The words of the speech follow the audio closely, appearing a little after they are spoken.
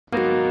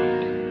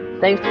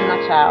Thanks to my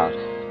child,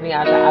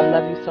 Rihanna. I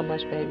love you so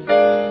much, baby.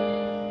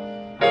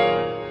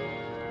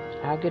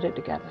 I'll get it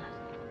together.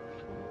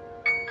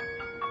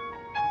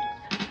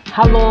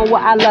 How long will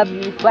I love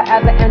you?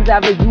 Forever and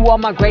ever. You are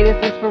my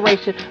greatest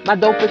inspiration, my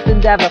dopest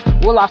endeavor.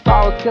 Will our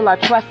sorrows kill our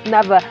trust?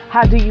 Never.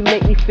 How do you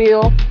make me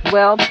feel?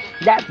 Well,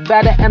 that's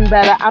better and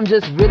better. I'm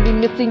just really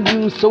missing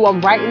you, so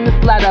I'm writing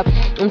this letter.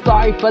 I'm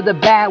sorry for the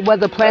bad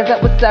weather, plans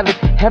that were severed.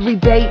 Every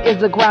day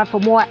is a grind for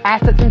more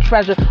assets and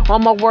treasure.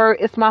 On my word,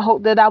 it's my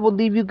hope that I will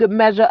leave you good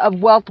measure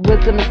of wealth,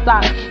 wisdom, and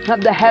stock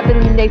of the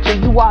heavenly nature.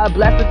 You are a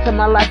blessing to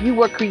my life. You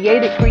were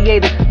created.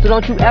 So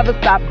don't you ever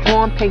stop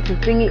drawing,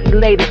 painting, singing,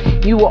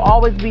 elated. You will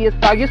always be a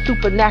star. You're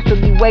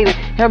supernaturally weighted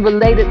and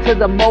related to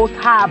the Most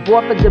High.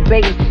 Born for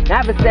debating.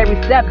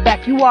 Adversary step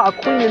back. You are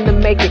a queen in the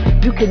making.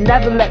 You can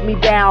never let me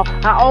down.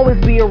 I always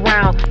be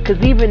around. Cause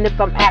even if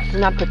I'm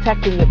absent, I'm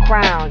protecting your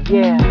crown.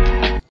 Yeah.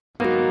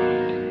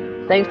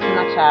 Thanks to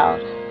my child,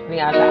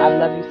 Rihanna. I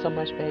love you so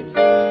much, baby.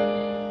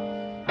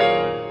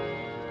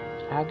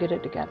 I'll get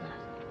it together.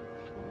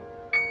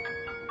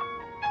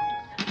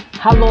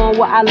 How long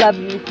will I love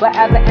you?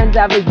 Forever and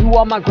ever. You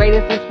are my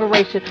greatest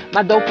inspiration,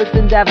 my dopest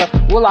endeavor.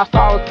 Will our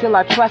sorrows kill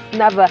our trust?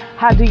 Never.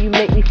 How do you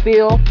make me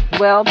feel?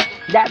 Well,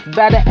 that's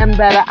better and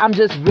better. I'm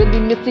just really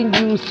missing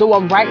you, so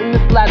I'm writing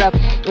this letter.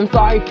 I'm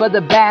sorry for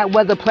the bad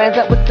weather, plans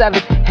that were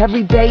severed.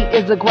 Every day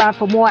is a grind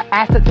for more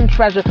assets and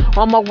treasure.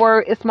 On my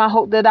word, it's my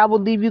hope that I will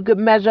leave you good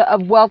measure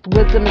of wealth,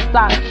 wisdom, and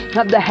stock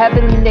of the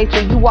heavenly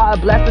nature. You are a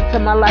blessing to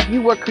my life.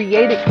 You were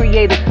created.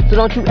 So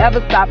don't you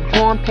ever stop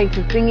drawing,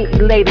 painting, singing,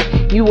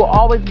 elated. You will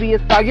always be a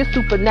star. You're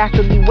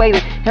supernaturally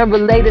weighted and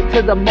related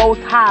to the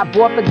Most High.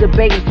 Born for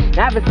debating.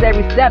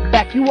 Adversary step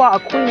back. You are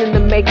a queen in the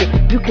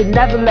making. You can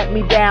never let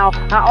me down.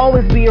 I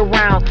always be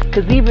around.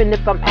 Cause even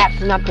if I'm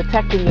absent, I'm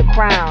protecting your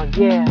crown.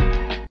 Yeah.